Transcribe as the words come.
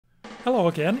Hello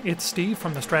again, it's Steve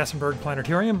from the Strassenberg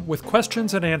Planetarium with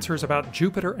questions and answers about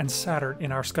Jupiter and Saturn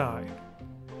in our sky.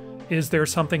 Is there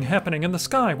something happening in the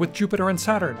sky with Jupiter and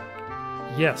Saturn?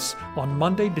 Yes, on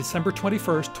Monday, December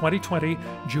 21st, 2020,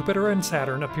 Jupiter and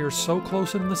Saturn appear so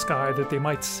close in the sky that they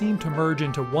might seem to merge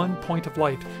into one point of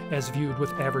light as viewed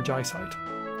with average eyesight.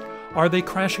 Are they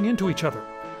crashing into each other?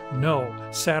 No,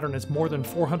 Saturn is more than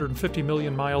 450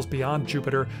 million miles beyond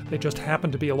Jupiter. They just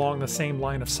happen to be along the same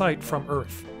line of sight from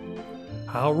Earth.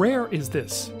 How rare is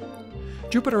this?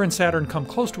 Jupiter and Saturn come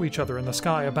close to each other in the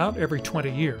sky about every 20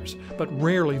 years, but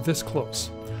rarely this close.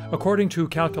 According to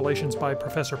calculations by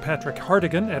Professor Patrick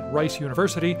Hartigan at Rice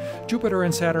University, Jupiter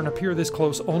and Saturn appear this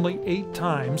close only 8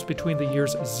 times between the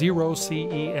years 0 CE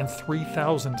and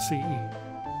 3000 CE.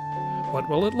 What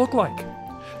will it look like?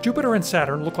 Jupiter and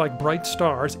Saturn look like bright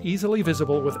stars easily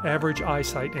visible with average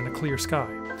eyesight in a clear sky.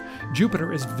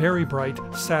 Jupiter is very bright,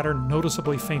 Saturn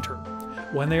noticeably fainter.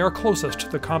 When they are closest,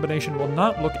 the combination will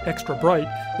not look extra bright,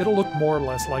 it'll look more or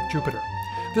less like Jupiter.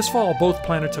 This fall, both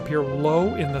planets appear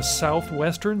low in the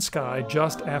southwestern sky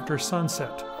just after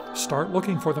sunset. Start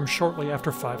looking for them shortly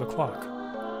after 5 o'clock.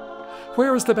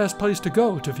 Where is the best place to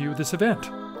go to view this event?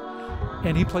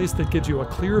 Any place that gives you a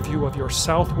clear view of your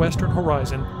southwestern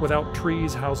horizon without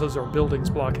trees, houses, or buildings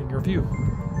blocking your view.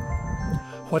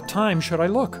 What time should I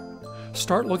look?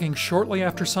 Start looking shortly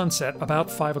after sunset,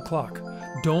 about 5 o'clock.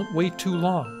 Don't wait too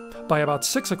long. By about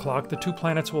 6 o'clock, the two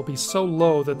planets will be so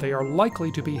low that they are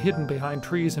likely to be hidden behind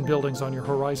trees and buildings on your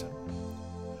horizon.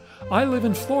 I live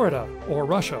in Florida, or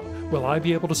Russia. Will I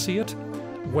be able to see it?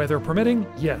 Weather permitting,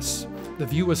 yes. The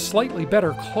view is slightly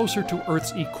better closer to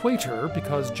Earth's equator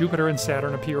because Jupiter and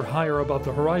Saturn appear higher above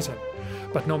the horizon.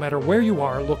 But no matter where you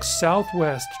are, look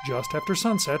southwest just after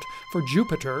sunset for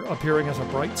Jupiter appearing as a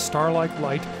bright star-like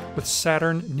light with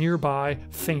Saturn nearby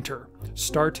fainter.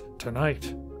 Start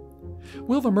tonight.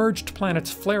 Will the merged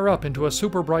planets flare up into a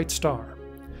super bright star?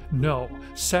 No,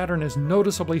 Saturn is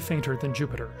noticeably fainter than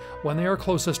Jupiter. When they are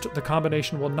closest, the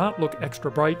combination will not look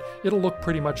extra bright, it'll look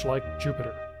pretty much like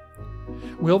Jupiter.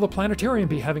 Will the planetarium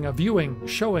be having a viewing,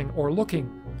 showing, or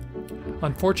looking?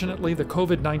 Unfortunately, the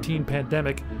COVID-19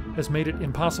 pandemic has made it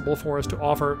impossible for us to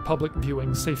offer public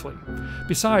viewing safely.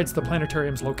 Besides, the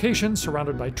planetarium's location,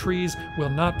 surrounded by trees, will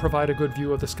not provide a good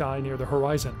view of the sky near the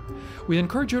horizon. We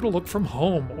encourage you to look from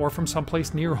home or from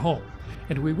someplace near home,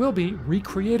 and we will be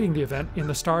recreating the event in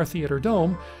the Star Theater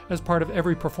Dome as part of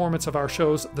every performance of our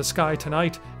shows The Sky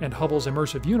Tonight and Hubble's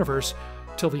Immersive Universe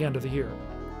till the end of the year.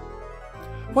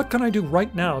 What can I do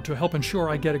right now to help ensure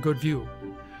I get a good view?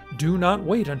 Do not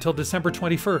wait until December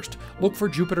 21st. Look for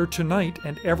Jupiter tonight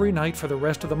and every night for the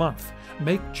rest of the month.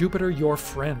 Make Jupiter your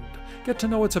friend. Get to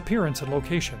know its appearance and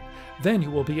location. Then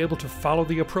you will be able to follow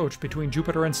the approach between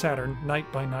Jupiter and Saturn night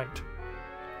by night.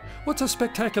 What's a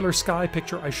spectacular sky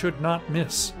picture I should not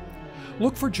miss?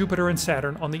 Look for Jupiter and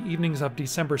Saturn on the evenings of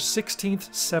December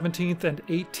 16th, 17th, and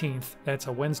 18th, that's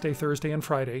a Wednesday, Thursday, and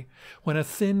Friday, when a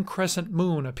thin crescent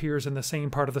moon appears in the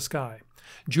same part of the sky.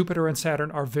 Jupiter and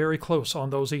Saturn are very close on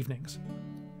those evenings.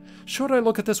 Should I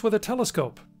look at this with a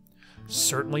telescope?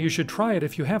 Certainly you should try it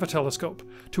if you have a telescope.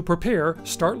 To prepare,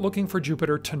 start looking for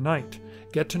Jupiter tonight.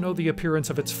 Get to know the appearance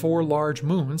of its 4 large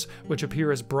moons, which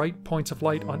appear as bright points of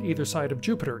light on either side of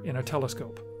Jupiter in a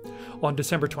telescope. On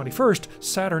December 21st,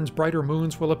 Saturn's brighter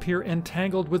moons will appear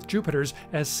entangled with Jupiter's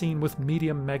as seen with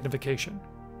medium magnification.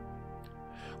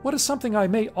 What is something I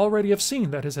may already have seen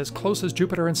that is as close as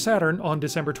Jupiter and Saturn on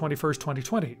December 21st,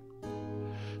 2020?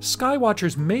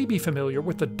 Skywatchers may be familiar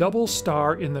with the double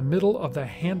star in the middle of the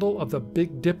handle of the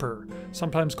Big Dipper,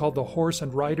 sometimes called the Horse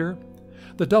and Rider.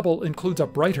 The double includes a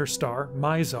brighter star,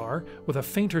 Mizar, with a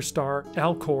fainter star,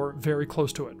 Alcor, very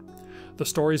close to it. The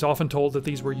story is often told that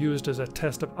these were used as a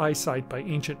test of eyesight by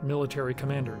ancient military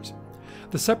commanders.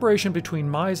 The separation between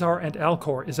Mizar and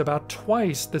Alcor is about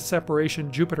twice the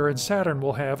separation Jupiter and Saturn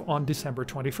will have on December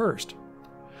 21st.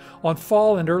 On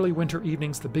fall and early winter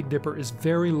evenings, the Big Dipper is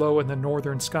very low in the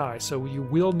northern sky, so you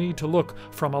will need to look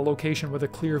from a location with a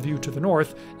clear view to the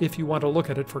north if you want to look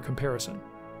at it for comparison.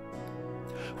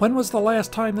 When was the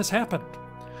last time this happened?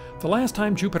 The last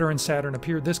time Jupiter and Saturn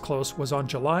appeared this close was on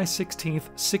July 16,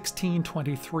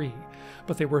 1623,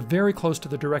 but they were very close to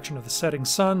the direction of the setting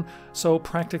sun, so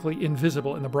practically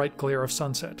invisible in the bright glare of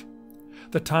sunset.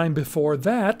 The time before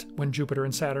that, when Jupiter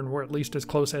and Saturn were at least as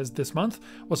close as this month,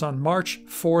 was on March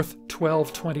 4th,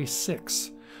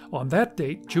 1226. On that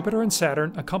date, Jupiter and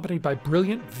Saturn, accompanied by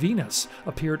brilliant Venus,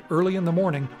 appeared early in the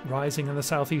morning, rising in the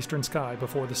southeastern sky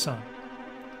before the sun.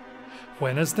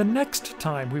 When is the next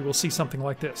time we will see something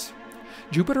like this?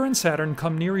 Jupiter and Saturn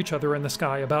come near each other in the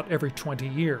sky about every 20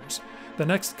 years. The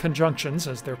next conjunctions,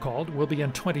 as they're called, will be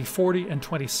in 2040 and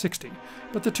 2060,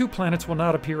 but the two planets will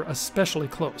not appear especially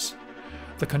close.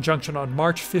 The conjunction on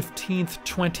March 15,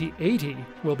 2080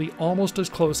 will be almost as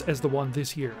close as the one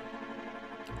this year.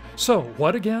 So,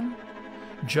 what again?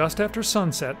 Just after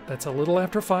sunset, that's a little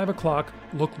after 5 o'clock,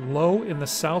 look low in the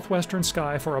southwestern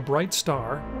sky for a bright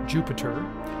star, Jupiter.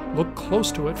 Look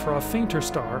close to it for a fainter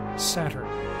star, Saturn.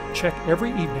 Check every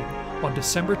evening. On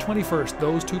December 21st,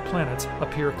 those two planets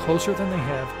appear closer than they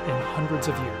have in hundreds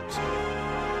of years.